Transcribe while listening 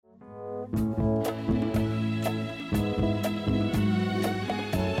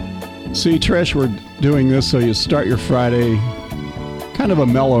See, Trish, we're doing this so you start your Friday kind of a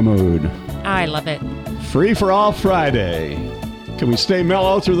mellow mood. I love it. Free for all Friday. Can we stay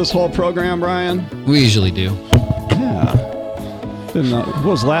mellow through this whole program, Brian? We usually do. Yeah. What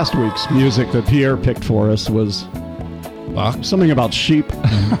was last week's music that Pierre picked for us? Was something about sheep.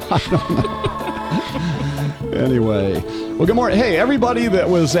 I don't know. Anyway. Well, good morning. Hey, everybody that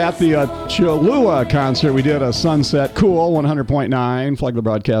was at the Cholula concert, we did a Sunset Cool 100.9, Flagler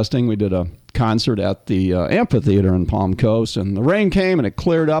Broadcasting. We did a concert at the amphitheater in Palm Coast, and the rain came and it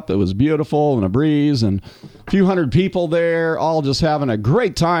cleared up. It was beautiful and a breeze and a few hundred people there, all just having a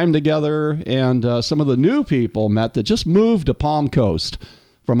great time together. And some of the new people met that just moved to Palm Coast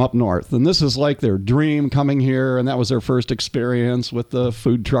from up north. And this is like their dream coming here. And that was their first experience with the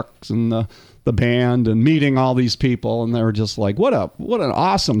food trucks and the band and meeting all these people. And they were just like, what an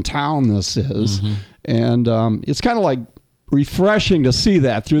awesome town this is. Mm-hmm. And it's kind of like refreshing to see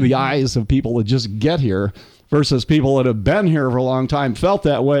that through the eyes of people that just get here versus people that have been here for a long time, felt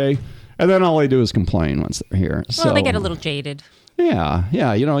that way, and then all they do is complain once they're here. Well, they get a little jaded. Yeah,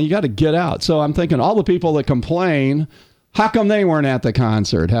 you got to get out. So I'm thinking all the people that complain, how come they weren't at the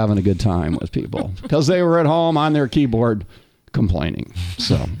concert having a good time with people? Because they were at home on their keyboard complaining.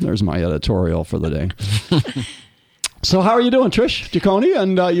 So there's my editorial for the day. So how are you doing, Trish Giacone?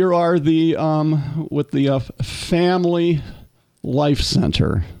 And you are the with the Family Life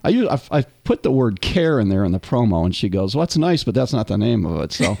Center. I put the word care in there in the promo, and she goes, "Well, that's nice, but that's not the name of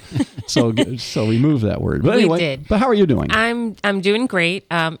it." So we moved that word. But anyway, we did. But how are you doing? I'm doing great.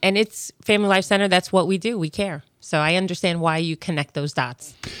 And it's Family Life Center. That's what we do. We care. So I understand why you connect those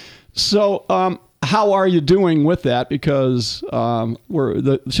dots. So how are you doing with that? Because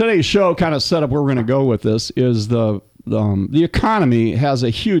today's show kind of set up where we're going to go with this is the economy has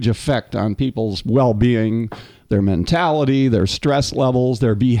a huge effect on people's well-being, their mentality, their stress levels,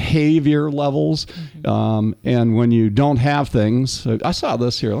 their behavior levels. Mm-hmm. And when you don't have things, I saw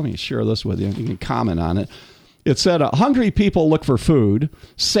this here. Let me share this with you. You can comment on it. It said, hungry people look for food.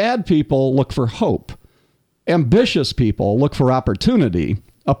 Sad people look for hope. Ambitious people look for opportunity.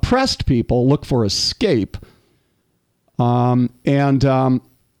 Oppressed people look for escape. And then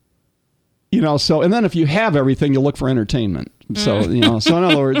if you have everything, you look for entertainment. So, so in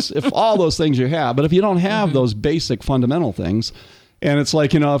other words, if all those things you have, but if you don't have those basic fundamental things, and it's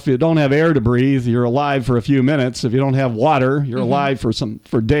like, if you don't have air to breathe, you're alive for a few minutes. If you don't have water, you're alive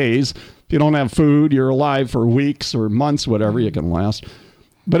for days. If you don't have food, you're alive for weeks or months, whatever you can last.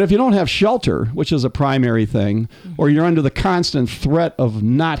 But if you don't have shelter, which is a primary thing, or you're under the constant threat of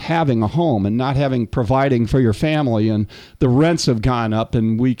not having a home and not providing for your family, and the rents have gone up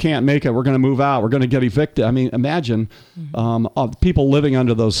and we can't make it, we're going to move out, we're going to get evicted. I mean, imagine people living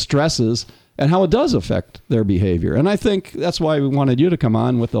under those stresses and how it does affect their behavior. And I think that's why we wanted you to come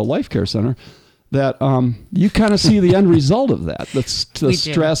on with the Life Care Center, that you kind of see the end result of that, the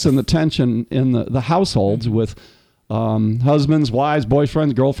stress and the tension in the households with husbands, wives,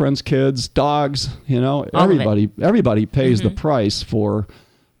 boyfriends, girlfriends, kids, dogs, everybody pays the price for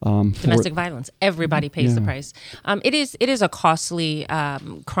domestic violence. Everybody pays the price. It is a costly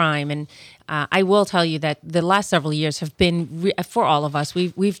crime, and I will tell you that the last several years have been for all of us.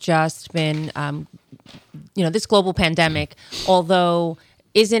 We've just been, this global pandemic, although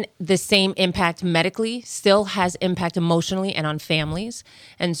isn't the same impact medically, still has impact emotionally and on families.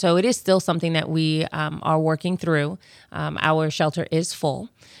 And so it is still something that we are working through. Our shelter is full.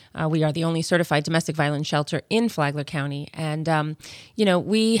 We are the only certified domestic violence shelter in Flagler County. And, right now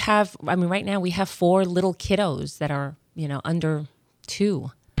we have 4 little kiddos that are, under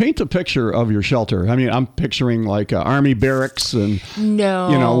 2. Paint a picture of your shelter. I mean, I'm picturing like Army barracks and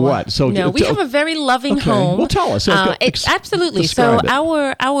what. So we have a very loving home. Well, tell us. Absolutely. So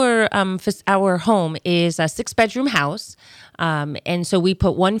our home is a 6-bedroom house. And so we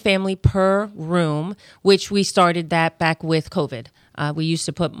put 1 family per room, which we started that back with COVID. We used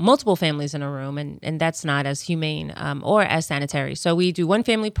to put multiple families in a room, and that's not as humane or as sanitary. So we do 1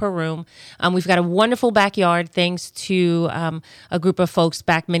 family per room. We've got a wonderful backyard thanks to a group of folks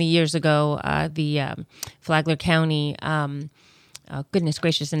back many years ago, the Flagler County, goodness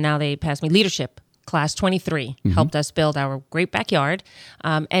gracious, and now they passed me, leadership. Class 23 helped us build our great backyard.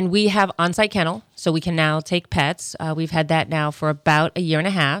 And we have on-site kennel, so we can now take pets. We've had that now for about a year and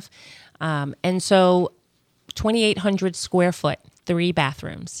a half. And so 2,800 square foot. 3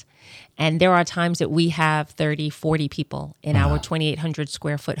 bathrooms. And there are times that we have 30, 40 people in our 2,800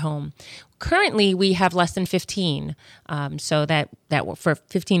 square foot home. Currently, we have less than 15, so that for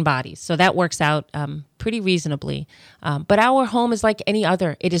 15 bodies. So that works out pretty reasonably. But our home is like any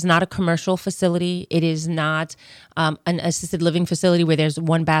other. It is not a commercial facility. It is not an assisted living facility where there's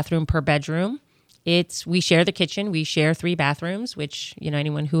 1 bathroom per bedroom. We share the kitchen. We share 3 bathrooms, which,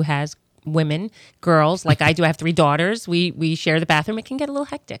 anyone who has women, girls, like I do, I have 3 daughters. We share the bathroom. It can get a little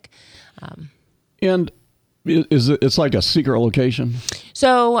hectic. And it's like a secret location?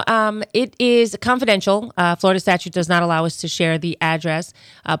 So it is confidential. Florida statute does not allow us to share the address,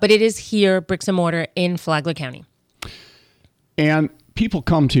 but it is here, bricks and mortar, in Flagler County. And people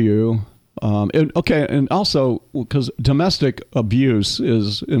come to you. And also because domestic abuse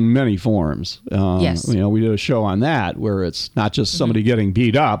is in many forms. Yes. We did a show on that where it's not just somebody getting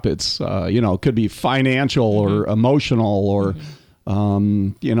beat up. It's, it could be financial or emotional or,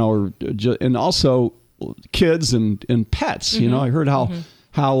 and also kids and pets. I heard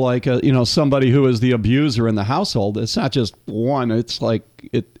how like, somebody who is the abuser in the household, it's not just one, it's like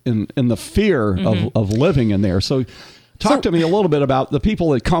in the fear of living in there. So talk to me a little bit about the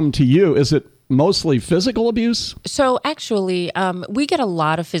people that come to you. Is it mostly physical abuse? So actually, we get a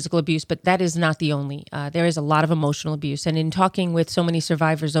lot of physical abuse, but that is not the only. There is a lot of emotional abuse. And in talking with so many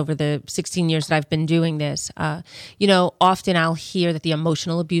survivors over the 16 years that I've been doing this, often I'll hear that the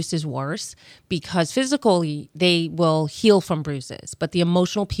emotional abuse is worse because physically they will heal from bruises, but the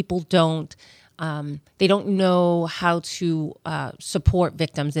emotional people don't. They don't know how to support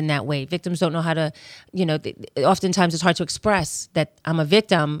victims in that way. Victims don't know how to, oftentimes it's hard to express that I'm a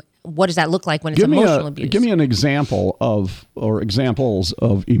victim. What does that look like when it's emotional abuse? Give me an example or examples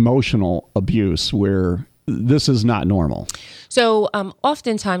of emotional abuse where this is not normal. So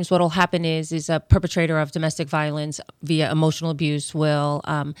oftentimes what will happen is a perpetrator of domestic violence via emotional abuse will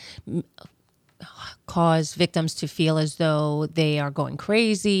cause victims to feel as though they are going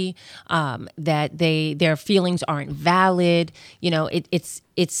crazy, that their feelings aren't valid.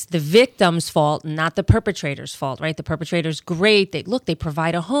 It's the victim's fault, not the perpetrator's fault, right? The perpetrator's great. They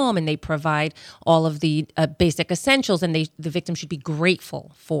provide a home and they provide all of the basic essentials, and the victim should be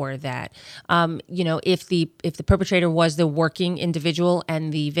grateful for that. If the perpetrator was the working individual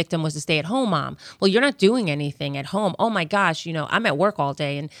and the victim was the stay-at-home mom, well, you're not doing anything at home. Oh my gosh, I'm at work all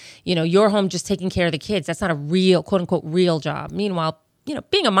day, and you're home just taking care of the kids. That's not a real, quote unquote, real job. Meanwhile,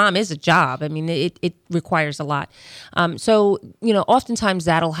 being a mom is a job. I mean, it requires a lot. Oftentimes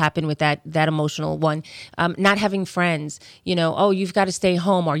that'll happen with that emotional one. Not having friends, you've got to stay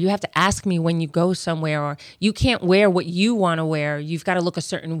home, or you have to ask me when you go somewhere, or you can't wear what you want to wear. You've got to look a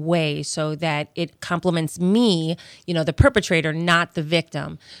certain way so that it compliments me, the perpetrator, not the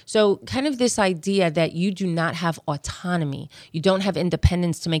victim. So kind of this idea that you do not have autonomy. You don't have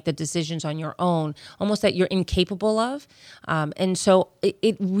independence to make the decisions on your own, almost that you're incapable of. And so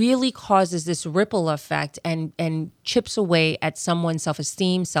it really causes this ripple effect and chips away at someone's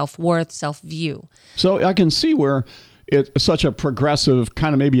self-esteem, self-worth, self-view. So I can see where it's such a progressive,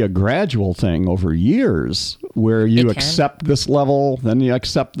 kind of maybe a gradual thing over years, where you accept this level, then you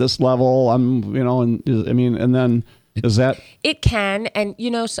accept this level. And then is that? It can. And,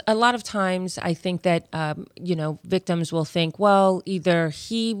 a lot of times I think that, victims will think, well, either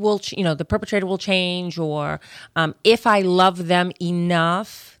he will, the perpetrator will change, or if I love them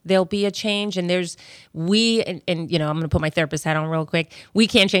enough, there'll be a change. And I'm going to put my therapist hat on real quick. We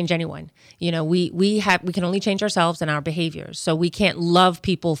can't change anyone. We can only change ourselves and our behaviors. So we can't love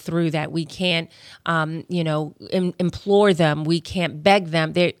people through that. We can't, implore them. We can't beg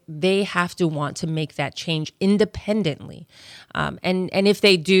them. They have to want to make that change independently. And if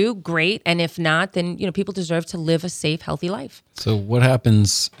they do, great. And if not, then, people deserve to live a safe, healthy life. So what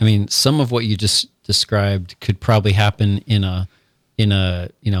happens? I mean, some of what you just described could probably happen in a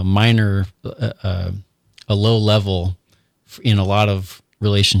minor, a low level in a lot of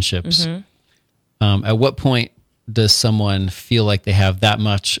relationships. Mm-hmm. At what point does someone feel like they have that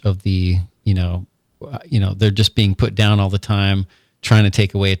much of the, they're just being put down all the time, trying to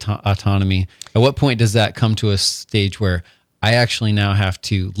take away autonomy? At what point does that come to a stage where I actually now have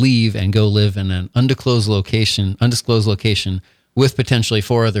to leave and go live in an undisclosed location with potentially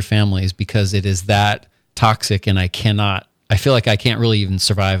 4 other families because it is that toxic and I feel like I can't really even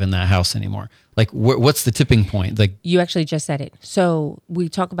survive in that house anymore? Like, what's the tipping point? Like, you actually just said it. So we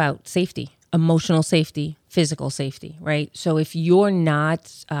talk about safety, emotional safety, physical safety, right? So if you're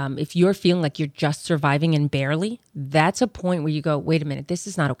not, if you're feeling like you're just surviving and barely, that's a point where you go, wait a minute, this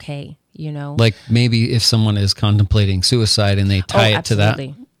is not okay, Like maybe if someone is contemplating suicide and they tie it to that.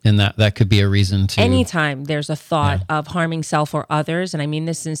 And that could be a reason to... Anytime there's a thought of harming self or others, and I mean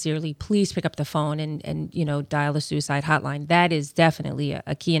this sincerely, please pick up the phone and dial the suicide hotline. That is definitely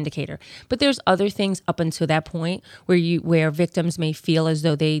a key indicator. But there's other things up until that point where victims may feel as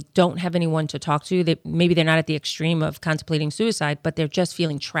though they don't have anyone to talk to. That maybe they're not at the extreme of contemplating suicide, but they're just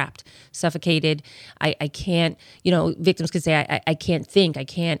feeling trapped, suffocated. I can't, victims could say, I can't think. I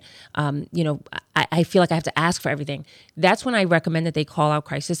can't, I feel like I have to ask for everything. That's when I recommend that they call our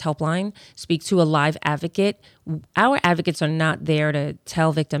crisis helpline, speak to a live advocate. Our advocates are not there to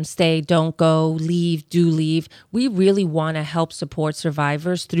tell victims, stay, don't go, leave, do leave. We really want to help support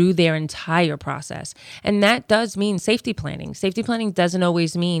survivors through their entire process. And that does mean safety planning. Safety planning doesn't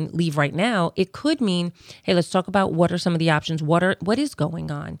always mean leave right now. It could mean, hey, let's talk about what are some of the options. What is going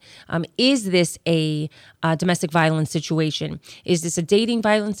on? Is this a domestic violence situation? Is this a dating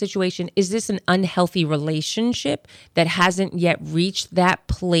violence situation? Is this an unhealthy relationship that hasn't yet reached that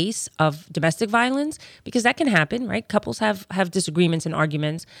place of domestic violence? Because that can happen, right? Couples have disagreements and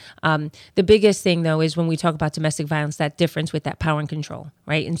arguments. The biggest thing, though, is when we talk about domestic violence, that difference with that power and control,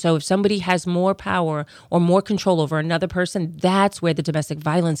 right? And so if somebody has more power or more control over another person, that's where the domestic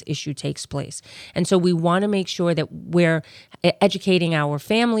violence issue takes place. And so we want to make sure that we're educating our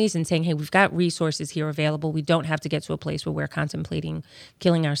families and saying, hey, we've got resources here available. We don't have to get to a place where we're contemplating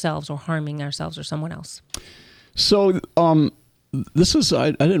killing ourselves or harming ourselves or someone else. So, this is,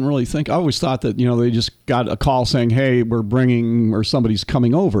 I didn't really think, I always thought that, they just got a call saying, hey, we're bringing, or somebody's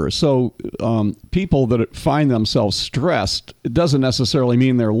coming over. So people that find themselves stressed, it doesn't necessarily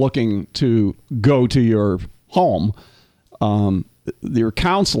mean they're looking to go to your home. Your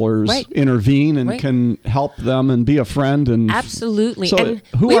counselors intervene and can help them and be a friend. And absolutely. So and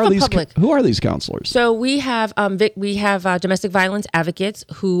who are these counselors? So we have domestic violence advocates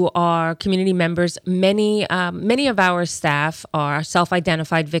who are community members. Many of our staff are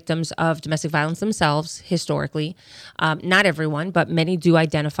self-identified victims of domestic violence themselves historically. Not everyone, but many do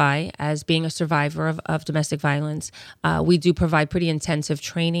identify as being a survivor of domestic violence. We do provide pretty intensive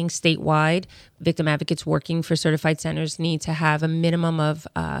training statewide. Victim advocates working for certified centers need to have a minimum of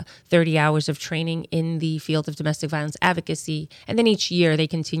 30 hours of training in the field of domestic violence advocacy. And then each year they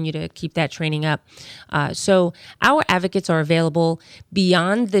continue to keep that training up. So our advocates are available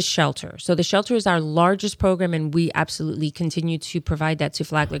beyond the shelter. So the shelter is our largest program, and we absolutely continue to provide that to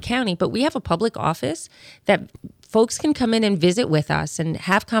Flagler County. But we have a public office that folks can come in and visit with us and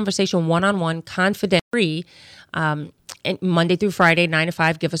have conversation one-on-one, confidential-free, and Monday through Friday, 9 to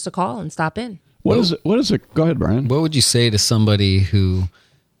 5, give us a call and stop in. What is it? Go ahead, Brian. What would you say to somebody who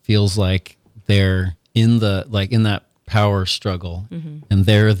feels like they're in that power struggle, and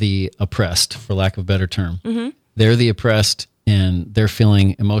they're the oppressed, for lack of a better term? Mm-hmm. They're the oppressed, and they're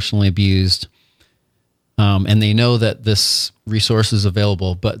feeling emotionally abused, and they know that this resource is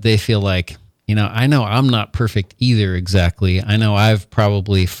available, but they feel like, I know I'm not perfect either exactly. I know I've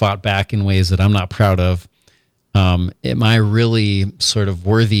probably fought back in ways that I'm not proud of. Am I really sort of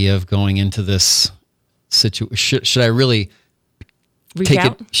worthy of going into this situation? Should I really reach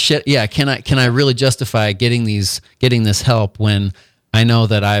out? Can I really justify getting this help when I know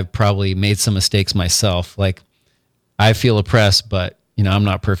that I've probably made some mistakes myself? Like, I feel oppressed, but I'm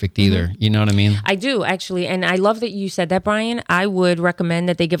not perfect either. Mm-hmm. You know what I mean? I do, actually. And I love that you said that, Brian. I would recommend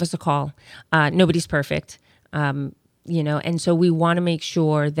that they give us a call. Nobody's perfect. And so we want to make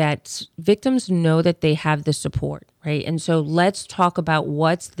sure that victims know that they have the support, right? And so let's talk about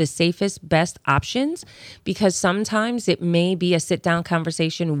what's the safest, best options, because sometimes it may be a sit-down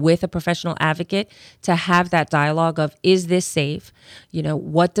conversation with a professional advocate to have that dialogue of, is this safe?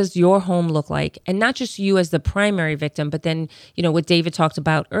 What does your home look like? And not just you as the primary victim, but then, what David talked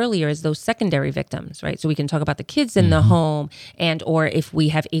about earlier is those secondary victims, right? So we can talk about the kids in the home, and or if we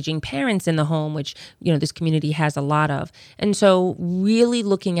have aging parents in the home, which, this community has a lot of. And so really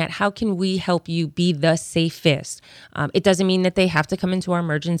looking at how can we help you be the safest? It doesn't mean that they have to come into our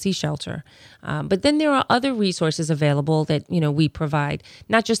emergency shelter. But then there are other resources available that, we provide,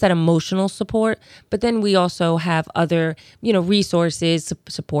 not just that emotional support, but then we also have other, resources,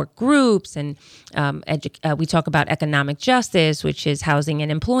 support groups, and we talk about economic justice, which is housing and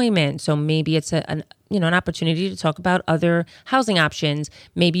employment. So maybe it's an opportunity to talk about other housing options.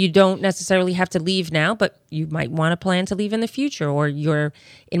 Maybe you don't necessarily have to leave now, but you might want to plan to leave in the future, or you're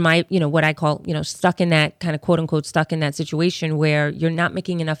in what I call, stuck in that kind of quote unquote stuck in that situation where you're not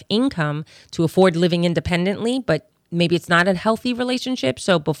making enough income to afford living independently, but maybe it's not a healthy relationship.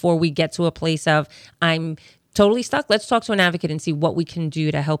 So before we get to a place of I'm totally stuck, let's talk to an advocate and see what we can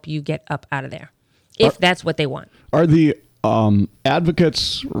do to help you get up out of there, if that's what they want. Are the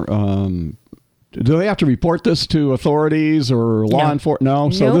advocates do they have to report this to authorities or law enforcement? No.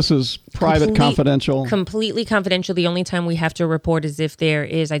 So Nope. this is private, confidential. Completely confidential. The only time we have to report is if there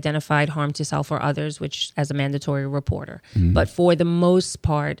is identified harm to self or others, which as a mandatory reporter. But for the most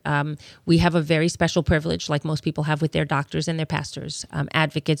part, we have a very special privilege, like most people have with their doctors and their pastors.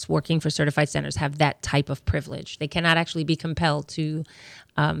 Advocates working for certified centers have that type of privilege. They cannot actually be compelled to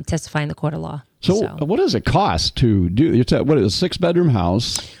testify in the court of law. So what does it cost to do? What is a 6-bedroom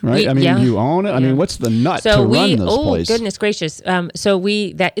house, right? You own it. I mean, what's the nut to run this place? Oh, goodness gracious! It's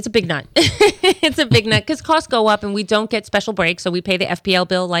a big nut. It's a big nut because costs go up, and we don't get special breaks. So we pay the FPL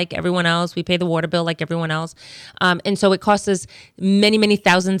bill like everyone else. We pay the water bill like everyone else, and so it costs us many, many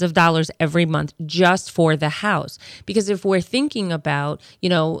thousands of dollars every month just for the house. Because if we're thinking about,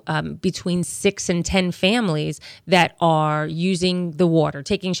 between 6 and 10 families that are using the water,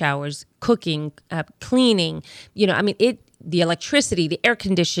 taking showers, cooking, cleaning, the electricity, the air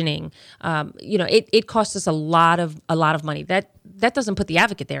conditioning, it costs us a lot of money. That doesn't put the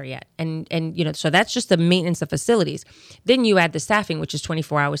advocate there yet. And so that's just the maintenance of facilities. Then you add the staffing, which is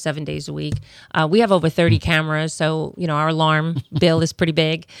 24 hours, 7 days a week. We have over 30 cameras. So, our alarm bill is pretty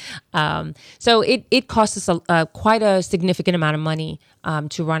big. So it costs us quite a significant amount of money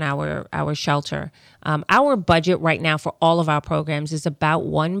to run our shelter. Our budget right now for all of our programs is about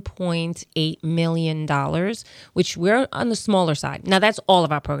 $1.8 million, which we're on the smaller side. Now, that's all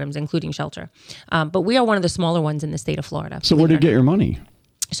of our programs, including shelter. But we are one of the smaller ones in the state of Florida. So where do you get your money?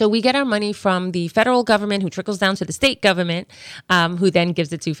 So we get our money from the federal government, who trickles down to the state government, who then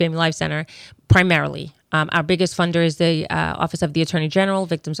gives it to Family Life Center, primarily. Our biggest funder is the Office of the Attorney General,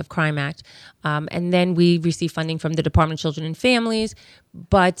 Victims of Crime Act. And then we receive funding from the Department of Children and Families.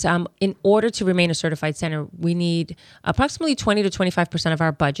 But in order to remain a certified center, we need approximately 20 to 25% of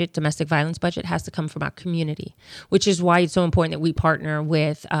our budget, domestic violence budget, has to come from our community, which is why it's so important that we partner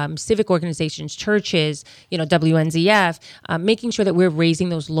with civic organizations, churches, WNZF, making sure that we're raising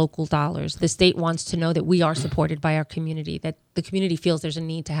those local dollars. The state wants to know that we are supported by our community, that the community feels there's a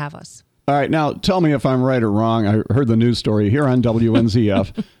need to have us. All right. Now, tell me if I'm right or wrong. I heard the news story here on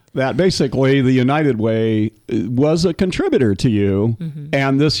WNZF that basically the United Way was a contributor to you,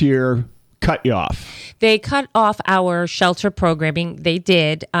 and this year cut you off. They cut off our shelter programming. They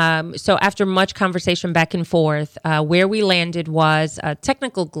did. So after much conversation back and forth, where we landed was a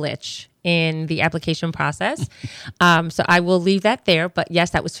technical glitch in the application process. So I will leave that there. But yes,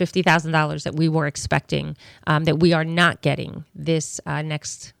 that was $50,000 that we were expecting that we are not getting this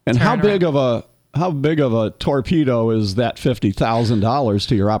next. And how big of a torpedo is that $50,000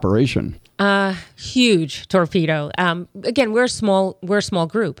 to your operation? Huge torpedo. Again, we're a small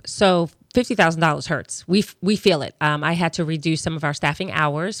group, so $50,000 hurts. We feel it. I had to reduce some of our staffing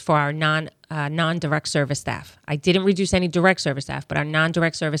hours for our non-direct service staff. I didn't reduce any direct service staff, but our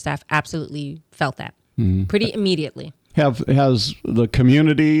non-direct service staff absolutely felt that pretty immediately. Has the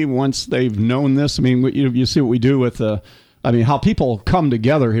community, once they've known this, I mean, you see what we do with how people come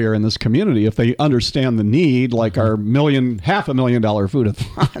together here in this community if they understand the need, like our $500,000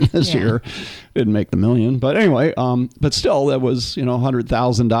 food-a-thon this year didn't make the million, but anyway, but still that was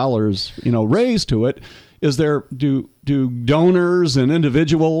 $100,000 raised to it. Is there do donors and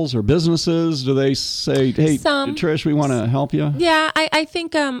individuals or businesses, do they say, hey, Trish, we want to help you? Yeah, I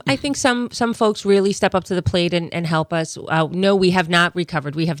think some folks really step up to the plate and help us. No, we have not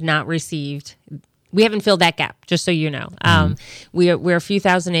recovered. We have not received. We haven't filled that gap, just so you know. We're a few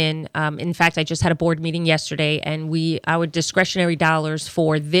thousand in. In fact, I just had a board meeting yesterday, and our discretionary dollars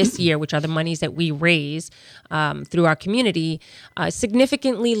for this year, which are the monies that we raise through our community,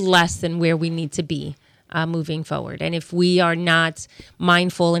 significantly less than where we need to be moving forward. And if we are not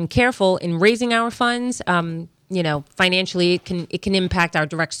mindful and careful in raising our funds, financially, it can impact our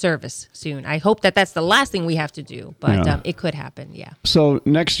direct service soon. I hope that's the last thing we have to do, but it could happen. Yeah. So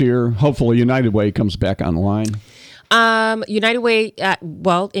next year, hopefully, United Way comes back online. United Way,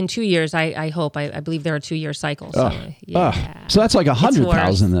 in 2 years, I hope. I believe there are 2-year cycles. So, so that's like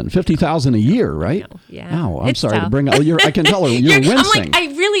 $100,000 then, $50,000 a year, right? Yeah. Oh, I'm sorry to bring up. I can tell you're wincing. I'm like, I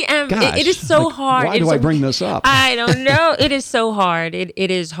really am. Gosh, it is so hard. Why do I bring this up? I don't know. It is so hard.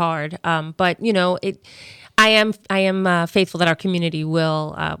 It is hard. But I am faithful that our community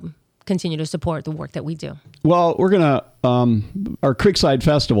will continue to support the work that we do. Well, we're going to, our Creekside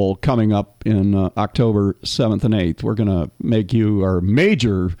Festival coming up in October 7th and 8th. We're going to make you our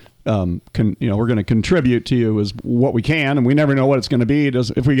major, we're going to contribute to you as what we can, and we never know what it's going to be.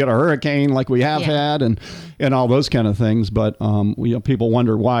 If we get a hurricane like we have had and all those kind of things. But people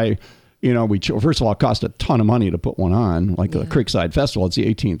wonder why, first of all, it cost a ton of money to put one on, like the Creekside Festival. It's the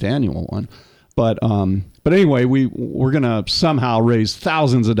 18th annual one. But But anyway, we're going to somehow raise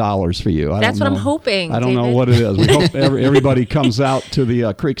thousands of dollars for you. That's what I'm hoping, I don't know David. what it is. We hope everybody comes out to the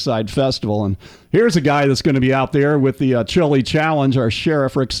Creekside Festival. And here's a guy that's going to be out there with the Chili Challenge, our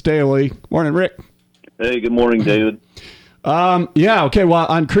Sheriff, Rick Staley. Morning, Rick. Hey, good morning, David. Yeah, okay. Well,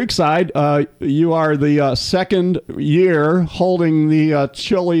 on Creekside, you are the second year holding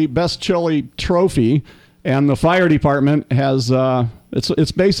the Best Chili Trophy. And the fire department has,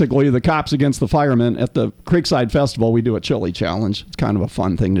 it's basically the cops against the firemen. At the Creekside Festival, we do a chili challenge. It's kind of a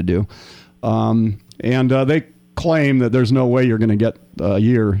fun thing to do. And they claim that there's no way you're going to get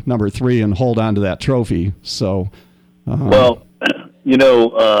year number 3 and hold on to that trophy. So, well,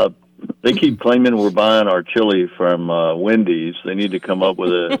 they keep claiming we're buying our chili from Wendy's. They need to come up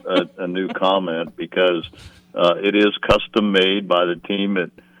with a new comment because it is custom made by the team at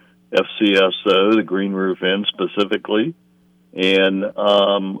FCSO, the Green Roof Inn specifically, and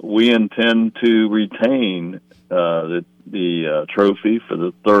we intend to retain the trophy for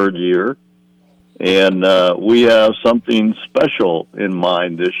the 3rd year, and we have something special in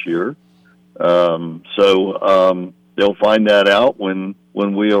mind this year. So they'll find that out when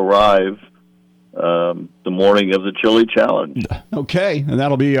we arrive the morning of the Chili Challenge. Okay, and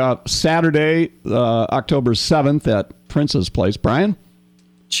that'll be Saturday, October 7th at Prince's Place. Brian?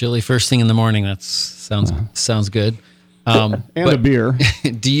 Chili first thing in the morning. That sounds good. And a beer.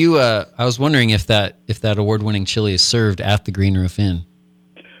 Do you? I was wondering if that award-winning chili is served at the Green Roof Inn.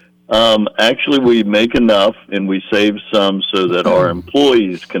 Actually, we make enough, and we save some so that our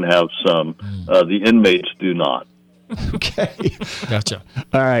employees can have some. The inmates do not. Okay. Gotcha.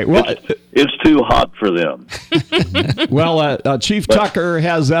 All right. Well, it's too hot for them. Well, Chief Tucker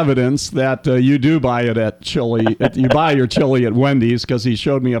has evidence that you do buy it at chili. You buy your chili at Wendy's because he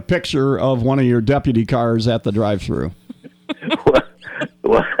showed me a picture of one of your deputy cars at the drive-thru.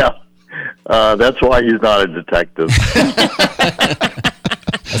 Well, that's why he's not a detective.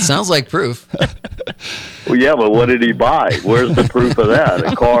 That sounds like proof. Well, yeah, but what did he buy? Where's the proof of that?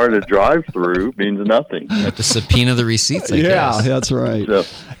 A car at a drive-through means nothing. You have to subpoena the receipts, I guess. Yeah, that's right. So,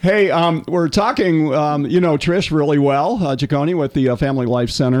 hey, we're talking, Trish really well, Ciccone with the Family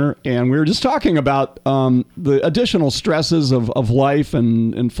Life Center, and we were just talking about the additional stresses of life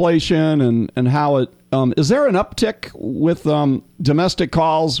and inflation and how it is there an uptick with domestic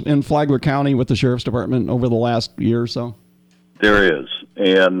calls in Flagler County with the Sheriff's Department over the last year or so? there is.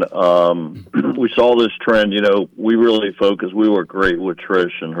 And we saw this trend. We really focused. We work great with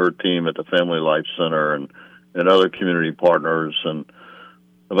Trish and her team at the Family Life Center and other community partners. And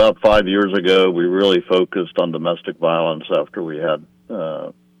about 5 years ago, we really focused on domestic violence after we had 3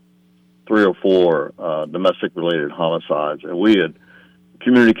 or 4 domestic-related homicides. And the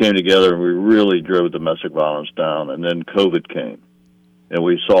community came together and we really drove domestic violence down. And then COVID came, and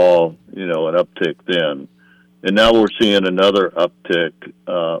we saw, an uptick then. And now we're seeing another uptick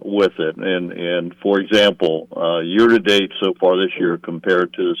with it. And for example, year to date so far this year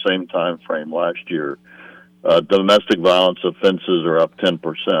compared to the same time frame last year, domestic violence offenses are up 10%.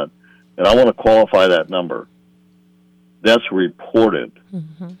 And I want to qualify that number. That's reported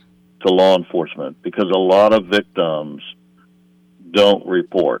to law enforcement, because a lot of victims don't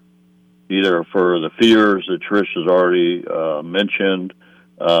report, either for the fears that Trish has already mentioned,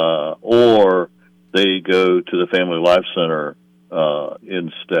 or they go to the Family Life Center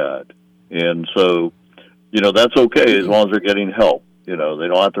instead. And so, that's okay as long as they're getting help. They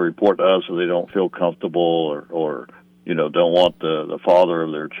don't have to report to us if they don't feel comfortable or don't want the father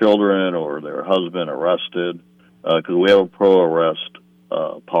of their children or their husband arrested, because we have a pro-arrest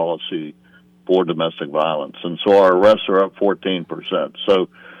policy for domestic violence. And so our arrests are up 14%. So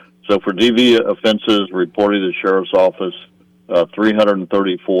for DV offenses reported to the Sheriff's Office,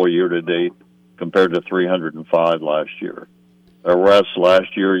 334 year-to-date, compared to 305 last year. Arrests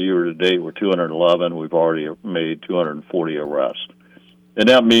last year to date, were 211. We've already made 240 arrests. And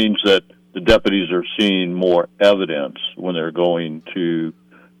that means that the deputies are seeing more evidence when they're going to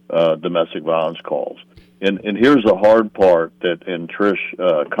domestic violence calls. And here's the hard part, and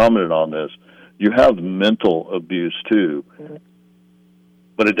Trish commented on this, you have mental abuse too,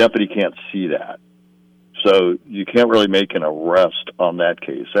 but a deputy can't see that. So you can't really make an arrest on that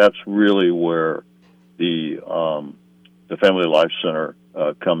case. That's really where the Family Life Center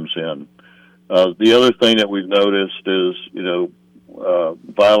comes in. The other thing that we've noticed is,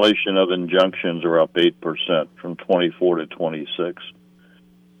 violation of injunctions are up 8% from 24 to 26.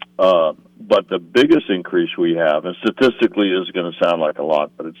 But the biggest increase we have, and statistically this is going to sound like a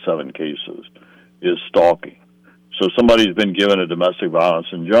lot, but it's 7 cases, is stalking. So somebody's been given a domestic violence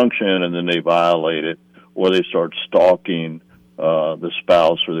injunction and then they violate it, or they start stalking the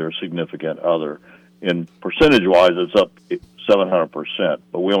spouse or their significant other. in percentage-wise, it's up 700%.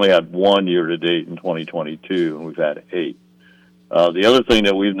 But we only had one year-to-date in 2022, and we've had 8. The other thing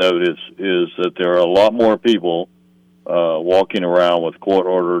that we've noticed is that there are a lot more people walking around with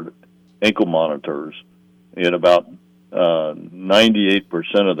court-ordered ankle monitors, and about 98%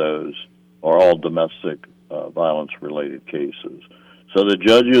 of those are all domestic violence-related cases. So the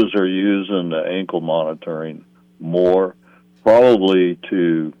judges are using the ankle monitoring more, probably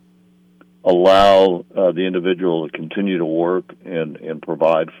to allow the individual to continue to work and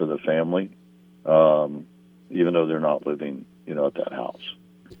provide for the family, even though they're not living, at that house.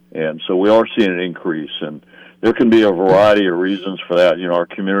 And so we are seeing an increase, and there can be a variety of reasons for that. Our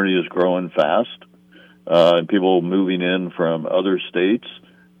community is growing fast, and people moving in from other states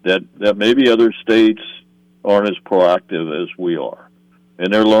that maybe other states aren't as proactive as we are.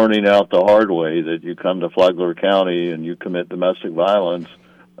 And they're learning out the hard way that you come to Flagler County and you commit domestic violence,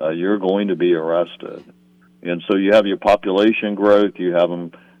 you're going to be arrested. And so you have your population growth, you have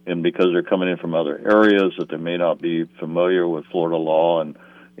them, and because they're coming in from other areas that they may not be familiar with Florida law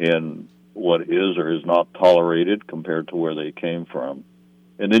and what is or is not tolerated compared to where they came from.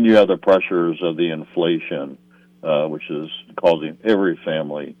 And then you have the pressures of the inflation, which is causing every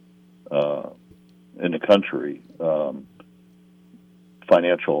family in the country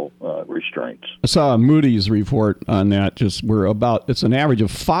financial restraints. I saw a Moody's report on that. It's an average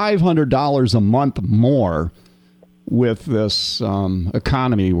of $500 a month more with this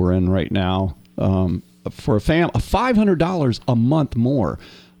economy we're in right now. For a family, $500 a month more.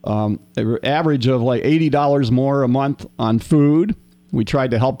 Average of like $80 more a month on food. We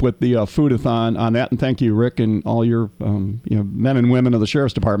tried to help with the food-a-thon on that, and thank you, Rick, and all your men and women of the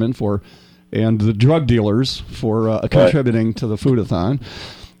Sheriff's Department and the drug dealers for contributing to the food-a-thon.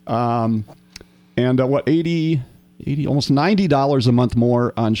 And almost $90 a month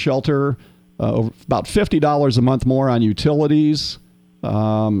more on shelter, about $50 a month more on utilities,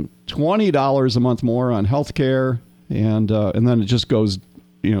 $20 a month more on health care, and then it just goes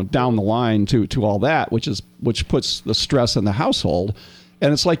down the line to all that, which puts the stress in the household.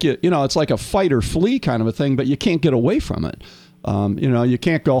 And it's like it's like a fight or flee kind of a thing, but you can't get away from it. You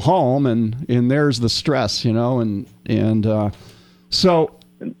can't go home and there's the stress, so. And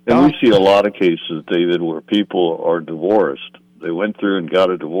we see a lot of cases, David, where people are divorced. They went through and got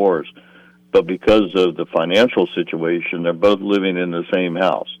a divorce, but because of the financial situation, they're both living in the same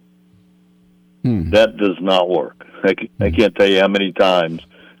house. That does not work. I can't tell you how many times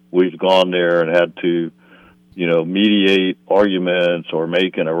we've gone there and had to, mediate arguments or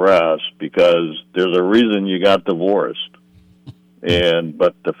make an arrest because there's a reason you got divorced.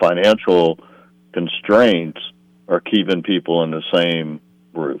 But the financial constraints are keeping people in the same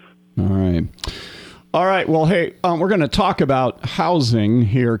roof. All right. Well, hey, we're going to talk about housing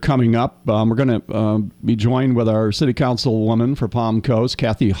here coming up. We're going to be joined with our city councilwoman for Palm Coast,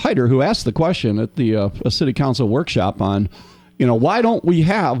 Kathy Hyder, who asked the question at the city council workshop on, why don't we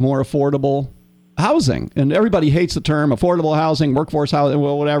have more affordable housing? And everybody hates the term affordable housing, workforce housing,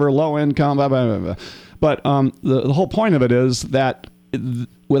 whatever, low income, blah, blah, blah, blah. But the whole point of it is that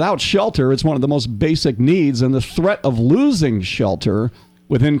without shelter, it's one of the most basic needs, and the threat of losing shelter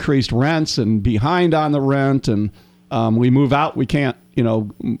with increased rents and behind on the rent, and we move out, we can't,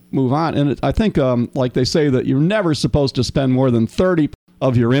 move on. And I think, like they say, that you're never supposed to spend more than 30%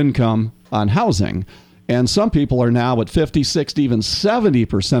 of your income on housing. And some people are now at 50, 60, even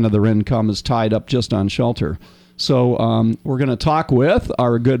 70% of their income is tied up just on shelter. So we're going to talk with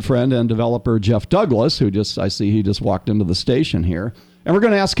our good friend and developer, Jeff Douglas, who I see he just walked into the station here. And we're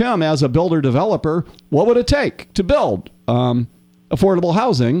going to ask him, as a builder-developer, what would it take to build affordable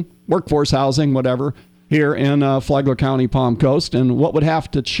housing, workforce housing, whatever, here in Flagler County, Palm Coast, and what would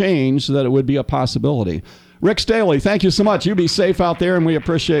have to change so that it would be a possibility. Rick Staley, thank you so much. You be safe out there, and we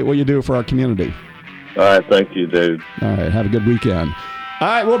appreciate what you do for our community. All right, thank you, Dave. All right, have a good weekend. All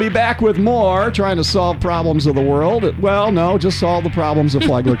right, we'll be back with more, trying to solve problems of the world. Well, no, just solve the problems of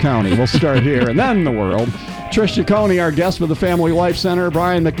Flagler County. We'll start here and then the world. Trish Ciccone, our guest with the Family Life Center.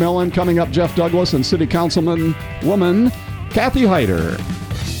 Brian McMillan, coming up, Jeff Douglas, and City Councilman woman Kathy Hyder.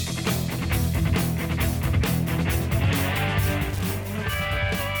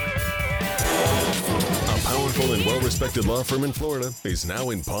 And well-respected law firm in Florida is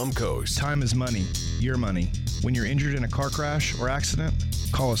now in Palm Coast. Time is money, your money. When you're injured in a car crash or accident,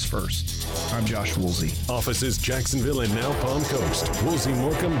 call us first. I'm Josh Woolsey. Offices Jacksonville and now Palm Coast.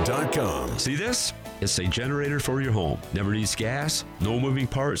 WoolseyMorecambe.com. See this? It's a generator for your home. Never needs gas, no moving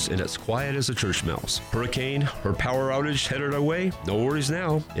parts, and it's quiet as a church mouse. Hurricane or power outage headed our way? No worries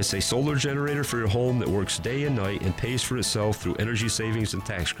now. It's a solar generator for your home that works day and night and pays for itself through energy savings and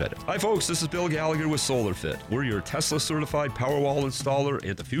tax credit. Hi folks, this is Bill Gallagher with SolarFit. We're your Tesla certified Powerwall installer,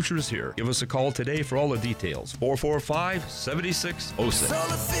 and the future is here. Give us a call today for all the details. 445-7606.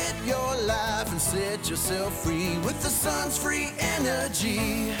 Solar Fit your life and set yourself free with the sun's free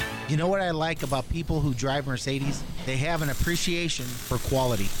energy. You know what I like about people who drive Mercedes? They have an appreciation for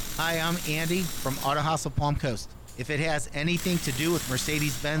quality. Hi, I'm Andy from Auto House of Palm Coast. If it has anything to do with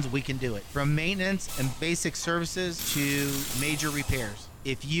Mercedes-Benz, we can do it. From maintenance and basic services to major repairs.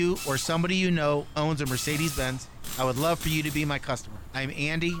 If you or somebody you know owns a Mercedes-Benz, I would love for you to be my customer. I'm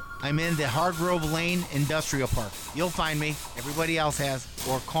Andy. I'm in the Hargrove Lane Industrial Park. You'll find me. Everybody else has.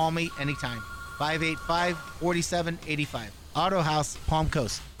 Or call me anytime. 585-4785. Auto House, Palm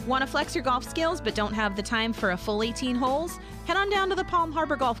Coast. Want to flex your golf skills but don't have the time for a full 18 holes? Head on down to the Palm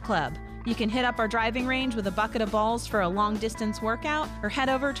Harbor Golf Club. You can hit up our driving range with a bucket of balls for a long-distance workout, or head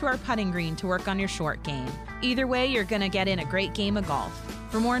over to our putting green to work on your short game. Either way, you're going to get in a great game of golf.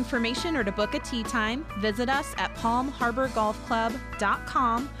 For more information or to book a tee time, visit us at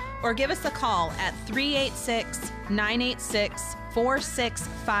palmharborgolfclub.com or give us a call at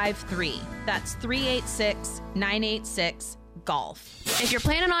 386-986-4653. That's 386-986-GOLF. If you're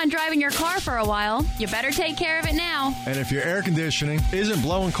planning on driving your car for a while, you better take care of it now. And if your air conditioning isn't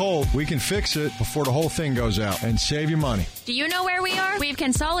blowing cold, we can fix it before the whole thing goes out and save you money. Do you know where we are? We've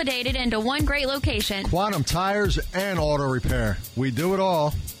consolidated into one great location. Quantum Tires and Auto Repair. We do it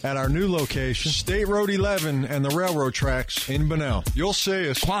all at our new location, State Road 11 and the railroad tracks in Bunnell. You'll see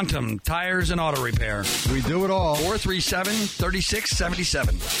us. Quantum Tires and Auto Repair. We do it all.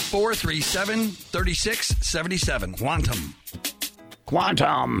 437-3677. 437-3677. Quantum.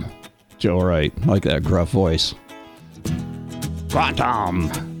 Quantum. Joe Wright. I like that gruff voice. Quantum.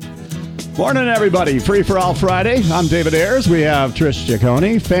 Morning, everybody. Free for All Friday. I'm David Ayers. We have Trish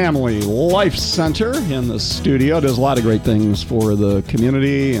Ciccone, Family Life Center, in the studio. Does a lot of great things for the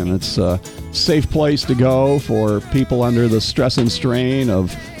community, and it's a safe place to go for people under the stress and strain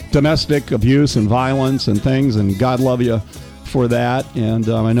of domestic abuse and violence and things, and God love you for that. And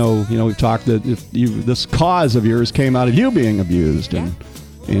I know, we've talked that this cause of yours came out of you being abused, and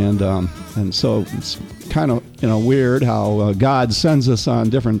so it's kind of weird how God sends us on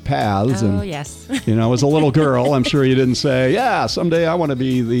different paths. Oh, and yes. As a little girl, I'm sure you didn't say, yeah, someday I want to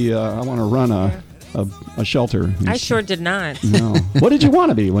be I want to run a shelter. I sure did not. No. What did you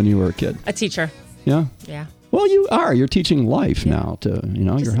want to be when you were a kid? A teacher. Yeah. Yeah. Well, you are. You're teaching life now to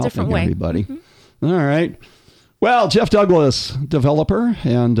you're helping everybody. Mm-hmm. All right. Well, Jeff Douglas, developer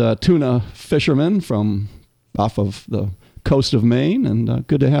and tuna fisherman from off of the coast of Maine, and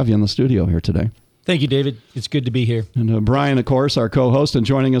good to have you in the studio here today. Thank you, David. It's good to be here. And Brian, of course, our co-host, and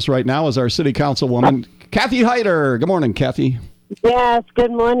joining us right now is our city councilwoman, Kathy Hyder. Good morning, Kathy. Yes,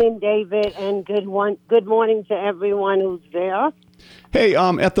 good morning, David, and good morning to everyone who's there. Hey,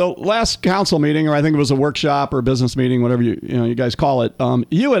 at the last council meeting, or I think it was a workshop or business meeting, whatever you guys call it,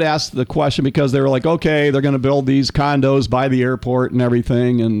 you had asked the question because they were like, okay, they're going to build these condos by the airport and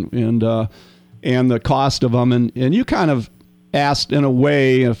everything, and the cost of them, and you kind of asked in a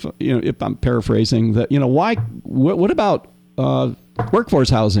way, if I'm paraphrasing, that why? What about workforce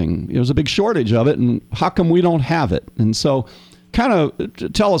housing? There was a big shortage of it, and how come we don't have it? And so, kind of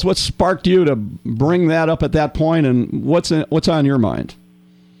tell us what sparked you to bring that up at that point, and what's on your mind.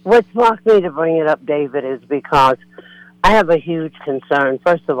 What sparked me to bring it up, David, is because I have a huge concern,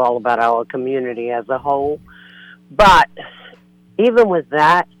 first of all, about our community as a whole. But even with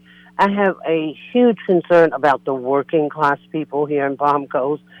that, I have a huge concern about the working class people here in Palm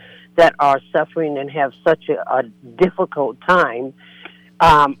Coast that are suffering and have such a difficult time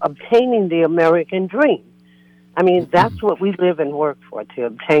obtaining the American dream. I mean, that's what we live and work for, to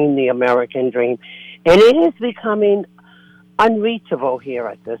obtain the American dream. And it is becoming unreachable here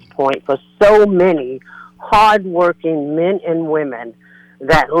at this point for so many hardworking men and women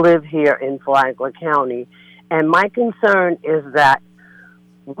that live here in Flagler County. And my concern is that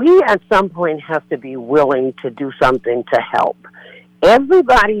we at some point have to be willing to do something to help.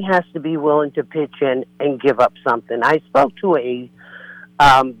 Everybody has to be willing to pitch in and give up something. I spoke to a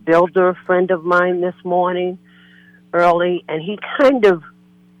builder friend of mine this morning early, and he kind of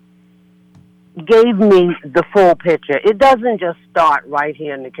gave me the full picture. It doesn't just start right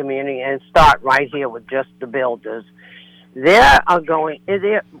here in the community and start right here with just the builders. We're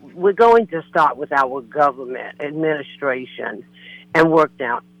going to start with our government administration and work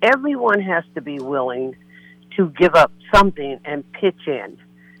down. Everyone has to be willing to give up something and pitch in.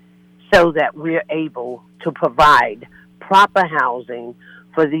 so that we're able to provide proper housing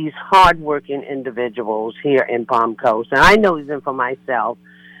for these hardworking individuals here in Palm Coast. And I know even for myself,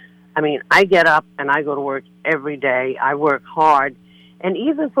 I mean, I get up and I go to work every day. I work hard. And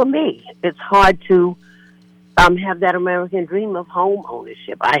even for me, it's hard to have that American dream of home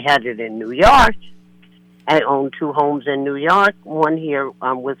ownership. I had it in New York. I own 2 homes in New York, one here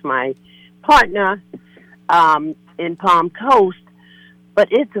with my partner in Palm Coast. But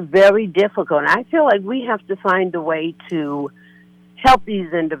it's very difficult. And I feel like we have to find a way to help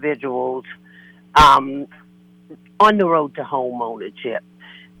these individuals on the road to home ownership.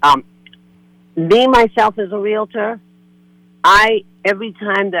 Me, myself, as a realtor, every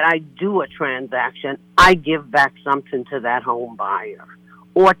time that I do a transaction, I give back something to that home buyer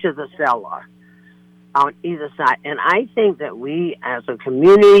or to the seller on either side. And I think that we, as a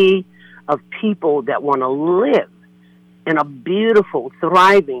community of people that want to live in a beautiful,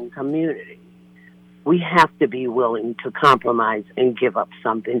 thriving community, we have to be willing to compromise and give up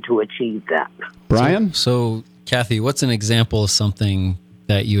something to achieve that. Brian? So Kathy, what's an example of something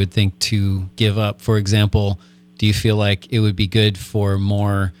that you would think to give up? For example, do you feel like it would be good for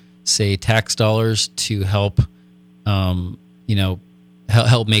more, say, tax dollars to help,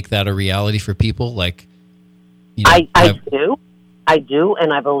 help make that a reality for people? Like, I do,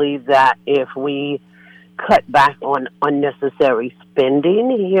 and I believe that if we cut back on unnecessary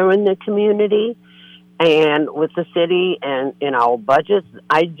spending here in the community and with the city and in our budgets,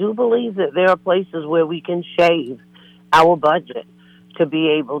 I do believe that there are places where we can shave our budget to be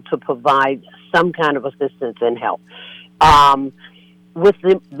able to provide some kind of assistance and help. With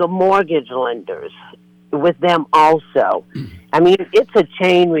the mortgage lenders, with them also. I mean, it's a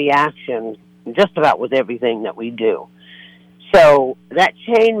chain reaction just about with everything that we do. So that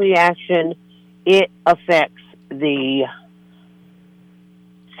chain reaction, it affects the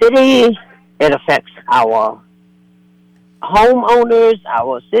city, it affects our homeowners,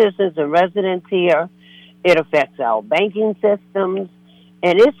 our citizens and residents here, it affects our banking systems,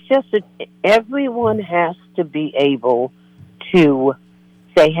 and it's just that everyone has to be able to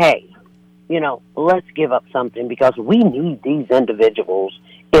say, hey, let's give up something because we need these individuals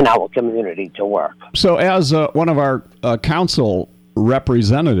in our community to work. So as one of our council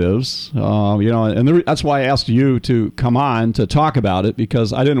representatives, that's why I asked you to come on to talk about it,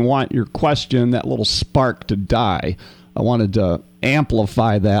 because I didn't want your question, that little spark, to die. I wanted to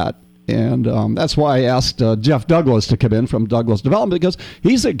amplify that. And that's why I asked Jeff Douglas to come in from Douglas Development, because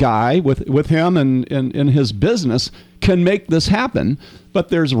he's a guy with him and in his business can make this happen. But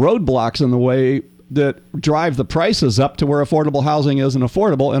there's roadblocks in the way that drive the prices up to where affordable housing isn't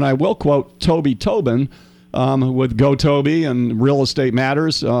affordable. And I will quote Toby Tobin with Go Toby and Real Estate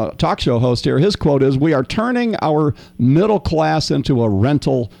Matters, talk show host here. His quote is, "We are turning our middle class into a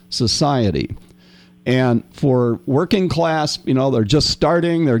rental society." And for working class, they're just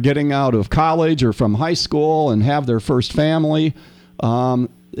starting, they're getting out of college or from high school and have their first family.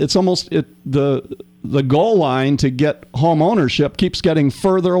 It's almost the goal line to get home ownership keeps getting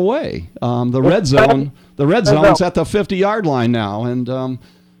further away. The red zone's at the 50-yard line now, and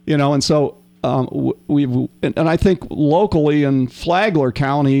so and I think locally in Flagler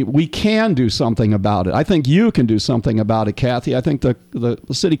County we can do something about it. I think you can do something about it, Kathy. I think the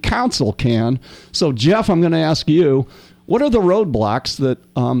city council can. So Jeff, I'm going to ask you, what are the roadblocks that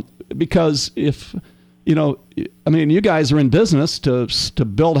because if you guys are in business to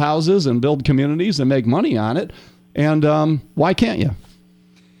build houses and build communities and make money on it, and why can't you?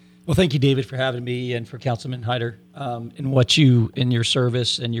 Well, thank you, David, for having me, and for Councilman Hyder in your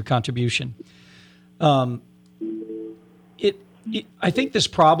service and your contribution. I think this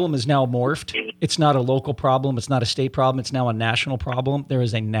problem is now morphed. It's not a local problem. It's not a state problem. It's now a national problem. There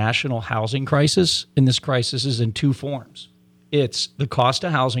is a national housing crisis, and this crisis is in 2 forms. It's the cost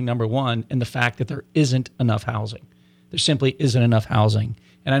of housing, number one, and the fact that there isn't enough housing. There simply isn't enough housing.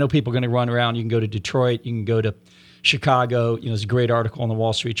 And I know people are going to run around. You can go to Detroit. You can go to Chicago. There's a great article in the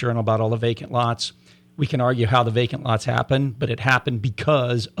Wall Street Journal about all the vacant lots. We can argue how the vacant lots happened, but it happened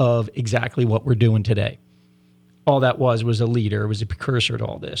because of exactly what we're doing today. All that was a leader, was a precursor to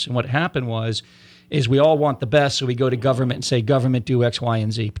all this. And what happened is we all want the best, so we go to government and say, government, do X, Y,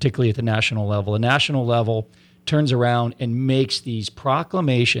 and Z, particularly at the national level. The national level turns around and makes these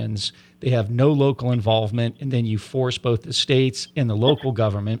proclamations. They have no local involvement, and then you force both the states and the local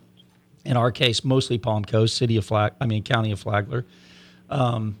government, in our case, mostly Palm Coast, County of Flagler,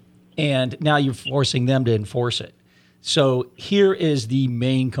 and now you're forcing them to enforce it. So here is the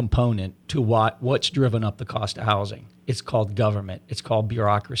main component to what's driven up the cost of housing. It's called government. It's called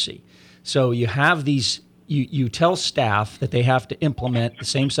bureaucracy. So you have these you tell staff that they have to implement the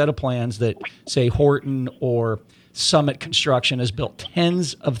same set of plans that, say, Horton or Summit Construction has built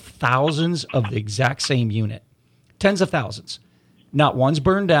tens of thousands of the exact same unit. Tens of thousands. Not one's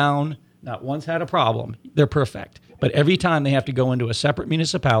burned down, not one's had a problem. They're perfect. But every time they have to go into a separate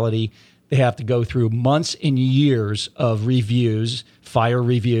municipality, they have to go through months and years of reviews, fire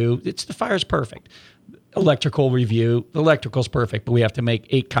review. The fire's perfect. Electrical review. The electrical's perfect, but we have to make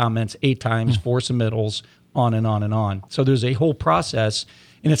 8 comments 8 times, 4 submittals, on and on and on. So there's a whole process,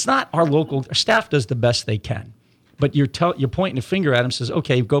 and it's not our staff does the best they can. But you're pointing a finger at them, says,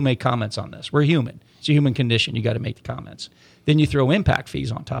 okay, go make comments on this. We're human. It's a human condition. You got to make the comments. Then you throw impact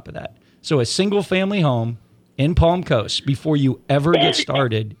fees on top of that. So a single family home in Palm Coast, before you ever get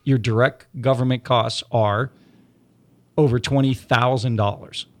started, your direct government costs are over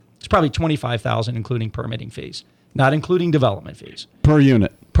 $20,000. It's probably $25,000, including permitting fees, not including development fees. Per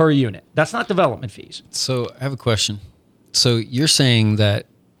unit. Per unit. That's not development fees. So I have a question. So you're saying that,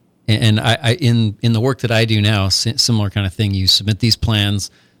 and I in the work that I do now, similar kind of thing. You submit these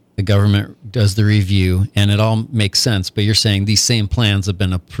plans, the government does the review, and it all makes sense. But you're saying these same plans have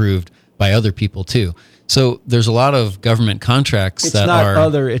been approved by other people too. So there's a lot of government contracts it's that not are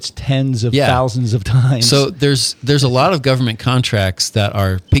other. It's tens of thousands of times. So there's a lot of government contracts that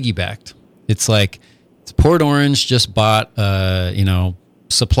are piggybacked. It's like Port Orange just bought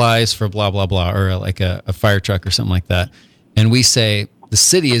supplies for blah blah blah, or like a fire truck or something like that, and we say the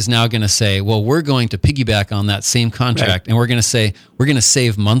city is now going to say, well, we're going to piggyback on that same contract, right. And we're going to say we're going to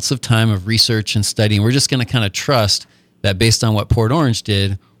save months of time of research and study, and we're just going to kind of trust that based on what Port Orange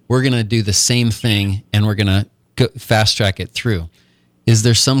did, we're going to do the same thing, and we're going to fast track it through. Is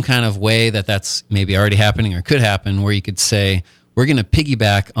there some kind of way that that's maybe already happening or could happen where you could say, we're going to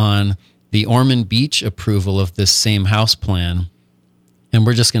piggyback on the Ormond Beach approval of this same house plan, and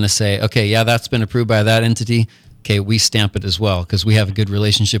we're just going to say, okay, yeah, that's been approved by that entity. Okay, we stamp it as well because we have a good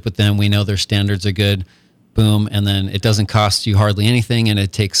relationship with them. We know their standards are good. Boom. And then it doesn't cost you hardly anything, and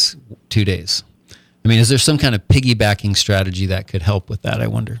it takes 2 days. I mean, is there some kind of piggybacking strategy that could help with that, I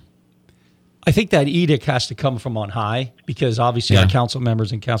wonder? I think that edict has to come from on high because obviously our council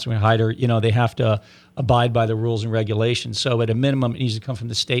members and Councilman Hyder, they have to abide by the rules and regulations. So at a minimum, it needs to come from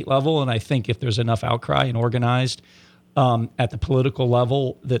the state level. And I think if there's enough outcry and organized at the political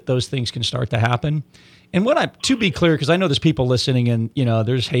level, that those things can start to happen. And to be clear, because I know there's people listening and,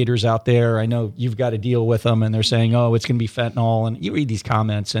 there's haters out there. I know you've got to deal with them and they're saying, oh, it's going to be fentanyl. And you read these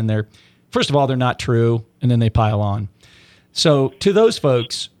comments and first of all, they're not true. And then they pile on. So to those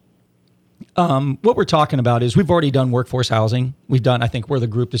folks, what we're talking about is we've already done workforce housing. I think we're the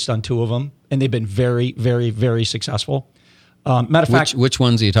group that's done 2 of them, and they've been very, very, very successful. Matter of fact, which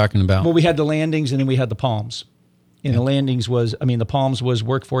ones are you talking about? Well, we had the Landings and then we had the Palms. And the Landings the Palms was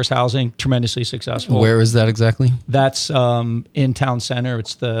workforce housing, tremendously successful. Where is that exactly? That's in town center.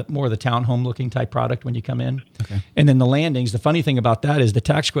 It's more of the townhome looking type product when you come in. Okay. And then the Landings, the funny thing about that is the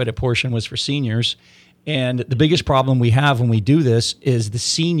tax credit portion was for seniors. And the biggest problem we have when we do this is the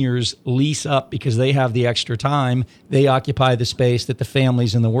seniors lease up because they have the extra time. They occupy the space that the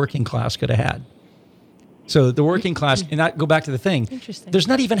families in the working class could have had. So the working class, and I go back to the thing, there's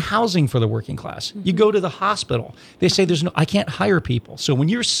not even housing for the working class. Mm-hmm. You go to the hospital. They say I can't hire people. So when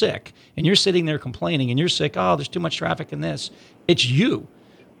you're sick and you're sitting there complaining and you're sick, oh, there's too much traffic in this, it's you.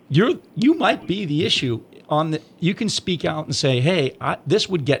 You might be the issue. You can speak out and say, hey, this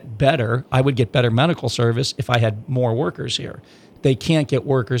would get better. I would get better medical service if I had more workers here. They can't get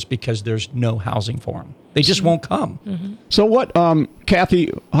workers because there's no housing for them. They just won't come. Mm-hmm. So what,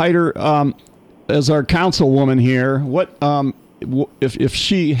 Kathy Hyder, as our councilwoman here, what if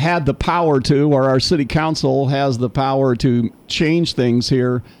she had the power to, or our city council has the power to change things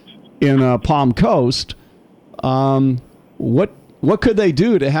here in Palm Coast, what could they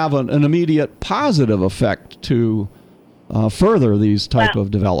do to have an immediate positive effect to further these type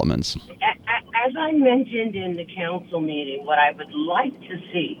of developments? As I mentioned in the council meeting, what I would like to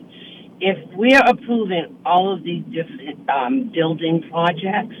see, if we're approving all of these different building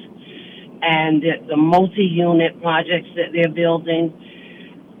projects and the multi-unit projects that they're building,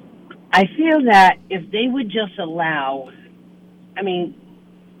 I feel that if they would just allow, 5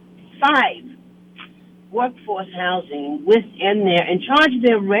 workforce housing within there and charge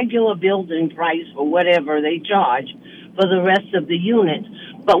their regular building price for whatever they charge for the rest of the units.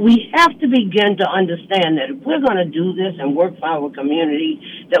 But we have to begin to understand that if we're going to do this and work for our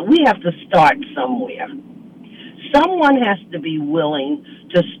community, that we have to start somewhere. Someone has to be willing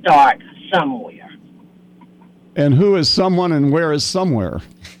to start somewhere. And who is someone and where is somewhere?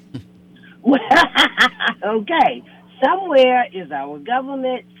 Okay. Somewhere is our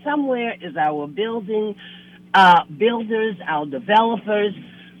government. Somewhere is our building builders, our developers,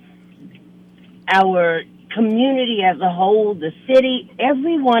 our community as a whole, the city,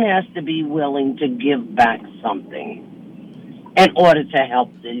 everyone has to be willing to give back something in order to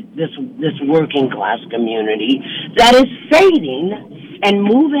help this working class community that is fading and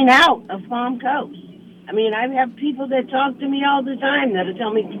moving out of Palm Coast. I mean, I have people that talk to me all the time that are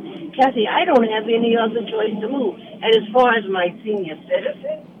telling me, Kathy, I don't have any other choice to move. And as far as my senior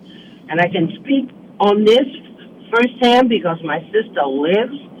citizen, and I can speak on this firsthand because my sister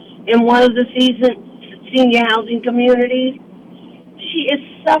lives in one of the senior housing communities, she is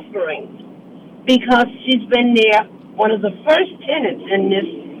suffering because she's been there, one of the first tenants in this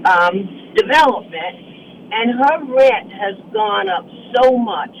development, and her rent has gone up so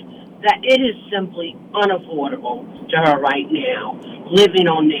much that it is simply unaffordable to her right now, living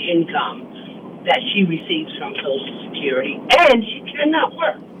on the income that she receives from Social Security. And she cannot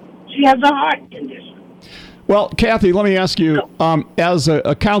work. She has a heart condition. Well, Kathy, let me ask you, as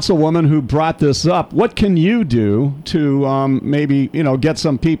a councilwoman who brought this up, what can you do to maybe, get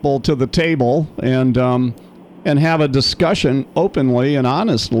some people to the table and have a discussion openly and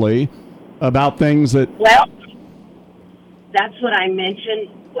honestly about things that... Well, that's what I mentioned.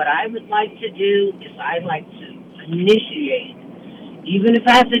 What I would like to do is I'd like to initiate, even if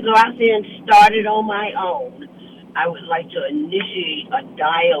I have to go out there and start it on my own, I would like to initiate a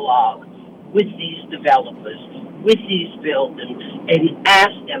dialogue with these developers, with these buildings, and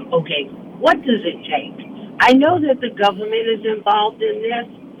ask them, okay, what does it take? I know that the government is involved in this,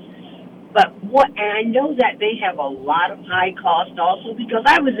 and I know that they have a lot of high cost also because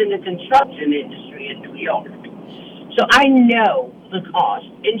I was in the construction industry in New York. So I know the cost.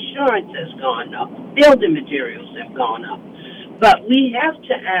 Insurance has gone up. Building materials have gone up. But we have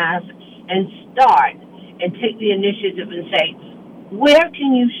to ask and start and take the initiative and say, where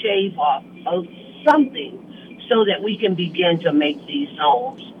can you shave off of something so that we can begin to make these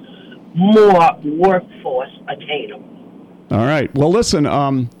homes more workforce attainable? All right. Well, listen,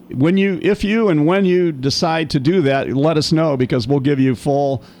 when you decide to do that, let us know because we'll give you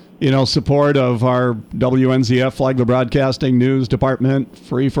full support of our WNZF Flagler Broadcasting News Department,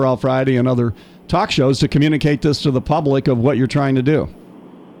 Free for All Friday, and other talk shows to communicate this to the public of what you're trying to do.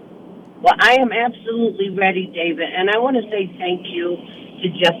 Well, I am absolutely ready, David, and I want to say thank you to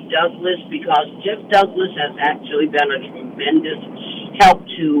Jeff Douglas because Jeff Douglas has actually been a tremendous help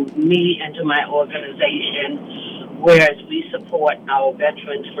to me and to my organization, whereas we support our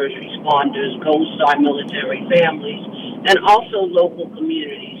veterans, first responders, Gold Star military families, and also local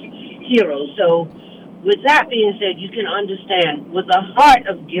communities. Heroes. So with that being said, you can understand with a heart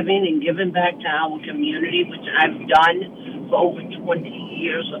of giving and giving back to our community, which I've done for over 20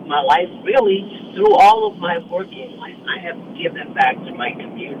 years of my life, really through all of my working life, I have given back to my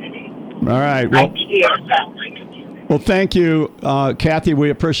community. All right. Well, I care about my community. Well, thank you, Kathy. We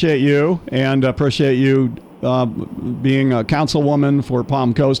appreciate you and appreciate you being a councilwoman for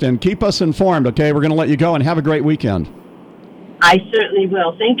Palm Coast. And keep us informed, okay? We're going to let you go and have a great weekend. I certainly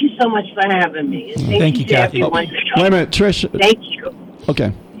will. Thank you so much for having me. And thank you to Kathy. everyone. Wait a minute, Trish. Thank you.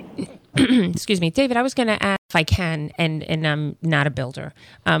 Okay. Excuse me, David, I was going to ask if I can, and I'm not a builder,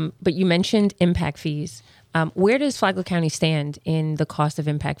 but you mentioned impact fees. Where does Flagler County stand in the cost of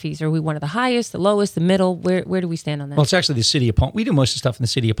impact fees? Are we one of the highest, the lowest, the middle? Where do we stand on that? Well, it's actually the city of Palm. We do most of the stuff in the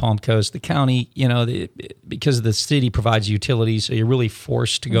city of Palm Coast. The county, because the city provides utilities, so you're really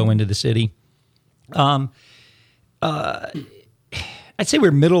forced to go into the city. I'd say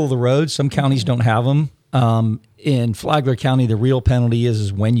we're middle of the road. Some counties don't have them. In Flagler County, the real penalty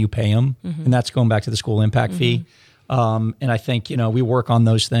is when you pay them, and that's going back to the school impact fee. And I think we work on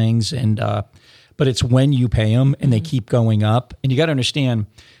those things, but it's when you pay them, and they keep going up. And you got to understand,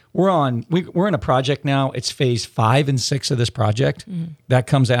 we're in a project now. It's phase 5 and 6 of this project. That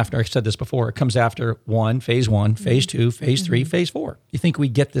comes after. I said this before. It comes after phase 1, phase 2, phase 3, phase 4. You think we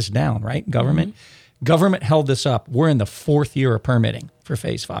get this down, right? Government. Government held this up. We're in the 4th year of permitting for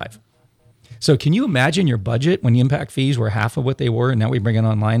phase 5. So can you imagine your budget when the impact fees were half of what they were, and now we bring it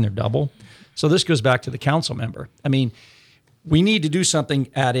online, they're double? So this goes back to the council member. I mean, we need to do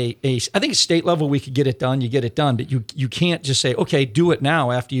something at I think state level we could get it done, you get it done, but you can't just say, okay, do it now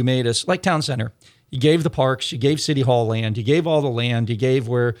after you made us, like Town Center. You gave the parks, you gave City Hall land, you gave all the land, you gave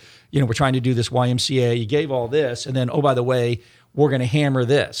where, we're trying to do this YMCA, you gave all this, and then, oh, by the way, we're going to hammer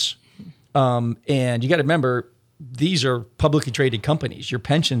this. And you got to remember, these are publicly traded companies. Your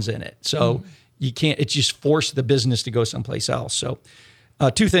pension's in it. So you can't, it's just forced the business to go someplace else. So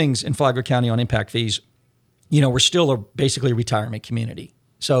 2 things in Flagler County on impact fees. We're still basically a retirement community.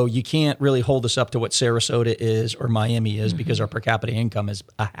 So you can't really hold us up to what Sarasota is or Miami is because our per capita income is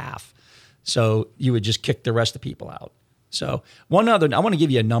a half. So you would just kick the rest of the people out. So I want to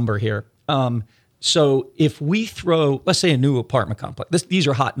give you a number here. So if we throw, let's say, a new apartment complex, these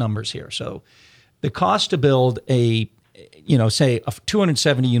are hot numbers here. So the cost to build say a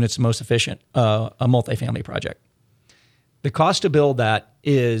 270 units most efficient, a multifamily project. The cost to build that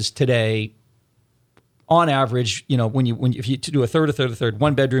is today, on average, if you do a third,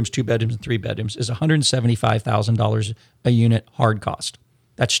 1 bedrooms, 2 bedrooms, and 3 bedrooms, is $175,000 a unit hard cost.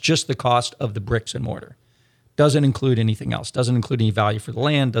 That's just the cost of the bricks and mortar. Doesn't include anything else. Doesn't include any value for the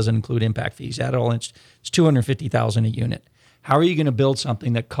land. Doesn't include impact fees. Add it all in, it's $250,000 a unit. How are you going to build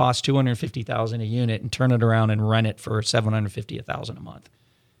something that costs $250,000 a unit and turn it around and rent it for $750,000 a month?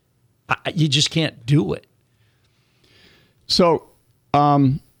 You just can't do it. So,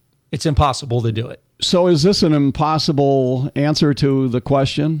 it's impossible to do it. So, is this an impossible answer to the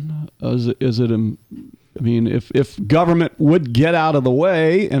question? If government would get out of the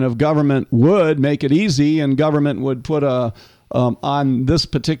way, and if government would make it easy, and government would put on this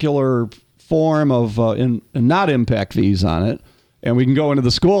particular form of not impact fees on it, and we can go into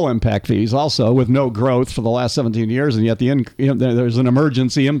the school impact fees also with no growth for the last 17 years, and yet there's an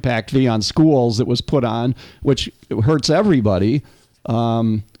emergency impact fee on schools that was put on, which hurts everybody.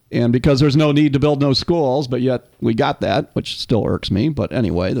 And because there's no need to build no schools, but yet we got that, which still irks me. But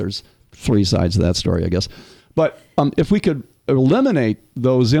anyway, there's 3 sides to that story, I guess. But if we could eliminate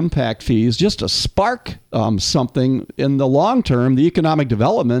those impact fees just to spark something in the long term, the economic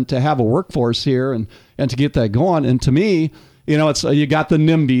development, to have a workforce here and to get that going. And to me, it's you got the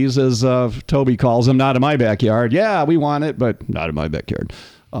NIMBYs, as Toby calls them, not in my backyard. Yeah, we want it, but not in my backyard.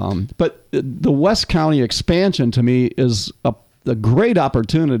 But the West County expansion, to me, is a great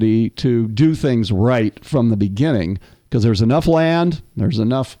opportunity to do things right from the beginning, because there's enough land, there's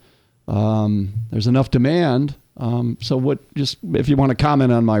enough demand. So if you want to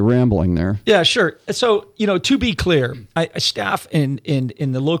comment on my rambling there. Yeah, sure. So, to be clear, staff in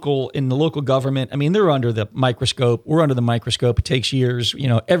the local government, they're under the microscope. We're under the microscope. It takes years.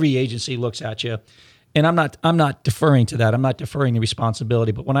 Every agency looks at you. And I'm not deferring to that. I'm not deferring the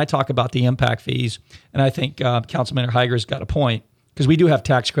responsibility. But when I talk about the impact fees, and I think Councilman Heiger's got a point, because we do have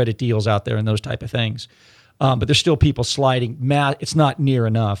tax credit deals out there and those type of things. But there's still people sliding. It's not near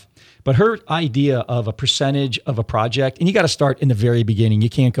enough. But her idea of a percentage of a project, and you got to start in the very beginning. You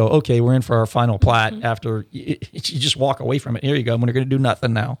can't go, okay, we're in for our final plat after you just walk away from it. Here you go. We're going to do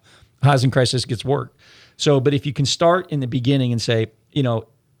nothing now. Housing crisis gets worked. So, but if you can start in the beginning and say,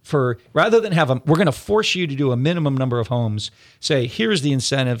 rather than we're going to force you to do a minimum number of homes, say, here's the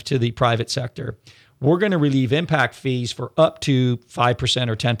incentive to the private sector. We're going to relieve impact fees for up to 5%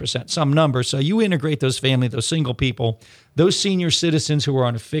 or 10%, some number. So you integrate those families, those single people, those senior citizens who are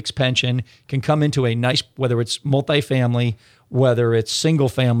on a fixed pension can come into a nice, whether it's multifamily, whether it's single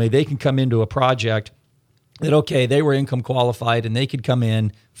family, they can come into a project that, okay, they were income qualified and they could come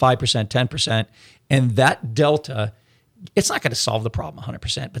in 5%, 10%. And that delta, it's not going to solve the problem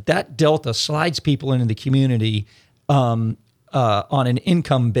 100%, but that delta slides people into the community on an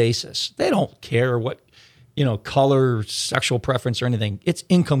income basis. They don't care what, color, sexual preference or anything. It's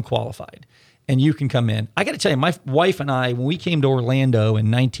income qualified. And you can come in. I got to tell you, my wife and I, when we came to Orlando in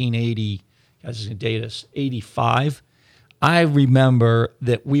 1980, guys is going to date us, 85, I remember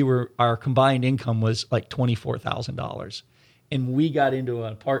that our combined income was like $24,000. And we got into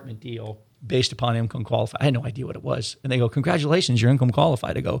an apartment deal based upon income qualified. I had no idea what it was. And they go, congratulations, you're income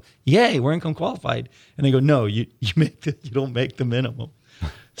qualified. I go, yay, we're income qualified. And they go, no, you don't make the minimum.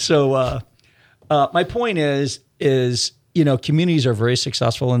 So my point is, communities are very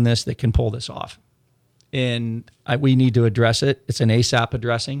successful in this that can pull this off. And we need to address it. It's an ASAP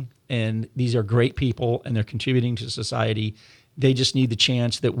addressing. And these are great people and they're contributing to society. They just need the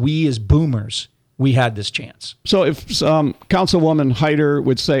chance that we as boomers, we had this chance. So if Councilwoman Heider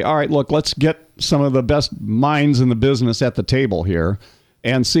would say, all right, look, let's get some of the best minds in the business at the table here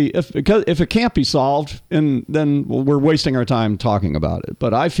and see if it can't be solved, and then we're wasting our time talking about it.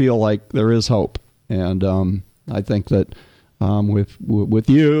 But I feel like there is hope. And I think that with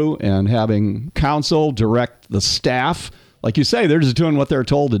you and having council direct the staff, like you say, they're just doing what they're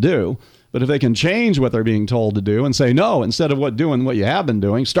told to do. But if they can change what they're being told to do and say, no, instead of doing what you have been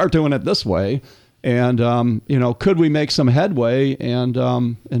doing, start doing it this way. And, could we make some headway? And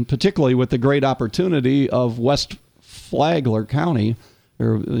particularly with the great opportunity of West Flagler County,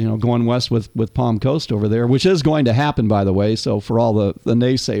 or, going west with Palm Coast over there, which is going to happen, by the way. So for all the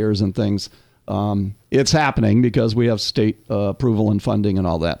naysayers and things, it's happening because we have state approval and funding and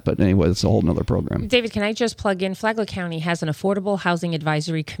all that. But anyway, it's a whole nother program. David, can I just plug in? Flagler County has an affordable housing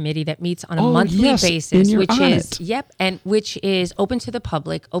advisory committee that meets on a monthly basis, which is open to the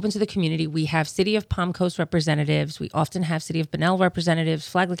public, open to the community. We have City of Palm Coast representatives. We often have City of Bunnell representatives,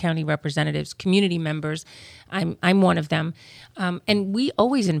 Flagler County representatives, community members. I'm one of them. And we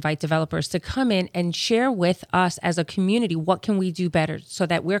always invite developers to come in and share with us as a community what can we do better so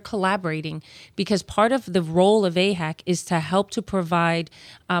that we're collaborating, because part of the role of AHAC is to help to provide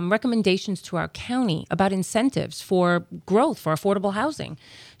recommendations to our county about incentives for growth, for affordable housing.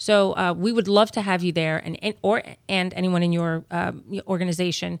 So we would love to have you there and anyone in your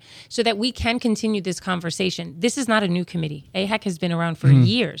organization so that we can continue this conversation. This is not a new committee. AHAC has been around for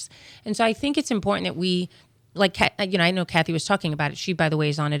years. And so I think it's important that we, I know Kathy was talking about it. She, by the way,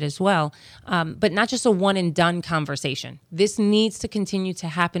 is on it as well. But not just a one and done conversation. This needs to continue to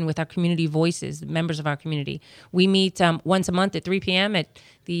happen with our community voices, members of our community. We meet once a month at 3 p.m. at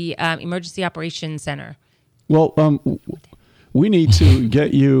the Emergency Operations Center. Well, we need to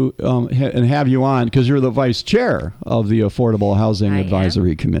get you and have you on because you're the vice chair of the Affordable Housing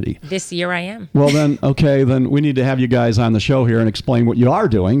Advisory Committee. This year I am. Well, then we need to have you guys on the show here and explain what you are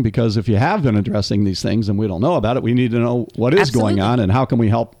doing, because if you have been addressing these things and we don't know about it, we need to know what is going on and how can we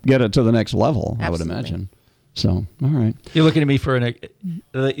help get it to the next level, I would imagine. So, all right. You're looking at me for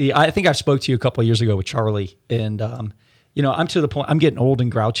I think I spoke to you a couple of years ago with Charlie, and, I'm to the point, I'm getting old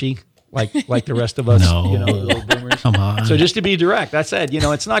and grouchy. Like the rest of us, little boomers. Come on. So just to be direct, that said,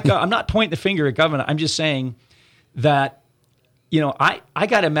 it's not. I'm not pointing the finger at government. I'm just saying that, I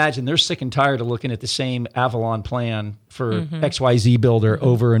got to imagine they're sick and tired of looking at the same Avalon plan for XYZ builder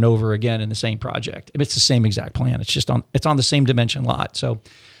over and over again in the same project. It's the same exact plan. It's just on the same dimension lot. So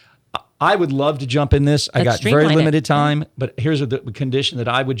I would love to jump in this. I got very limited time, but here's the condition that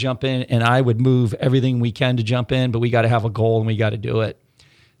I would jump in, and I would move everything we can to jump in, but we got to have a goal and we got to do it.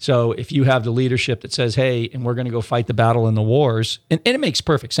 So if you have the leadership that says, hey, and we're going to go fight the battle in the wars, and it makes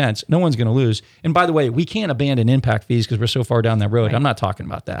perfect sense. No one's going to lose. And by the way, we can't abandon impact fees because we're so far down that road. Right. I'm not talking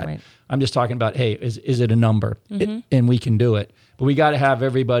about that. Right. I'm just talking about, hey, is it a number? And we can do it. But we got to have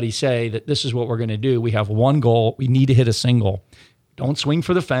everybody say that this is what we're going to do. We have one goal. We need to hit a single. Don't swing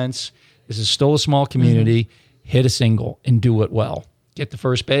for the fence. This is still a small community. Hit a single and do it well. Get the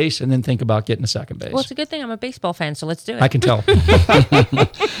first base, and then think about getting the second base. Well, it's a good thing I'm a baseball fan, so let's do it. I can tell.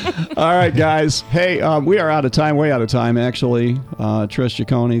 All right, guys. Hey, we are out of time, way out of time, actually. Trish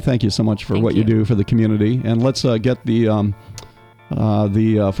Ciccone, thank you so much for what you do for the community. And let's get the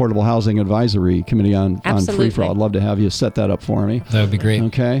Affordable Housing Advisory Committee on free-for-all. I'd love to have you set that up for me. That would be great.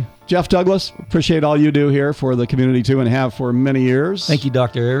 Okay. Jeff Douglas, appreciate all you do here for the community, too, and have for many years. Thank you,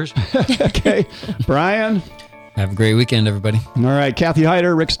 Dr. Ayers. Okay. Brian? Have a great weekend, everybody. All right. Kathy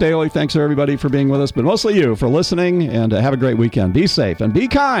Hyder, Rick Staley, thanks everybody for being with us, but mostly you for listening, and have a great weekend. Be safe and be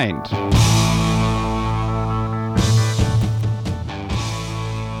kind.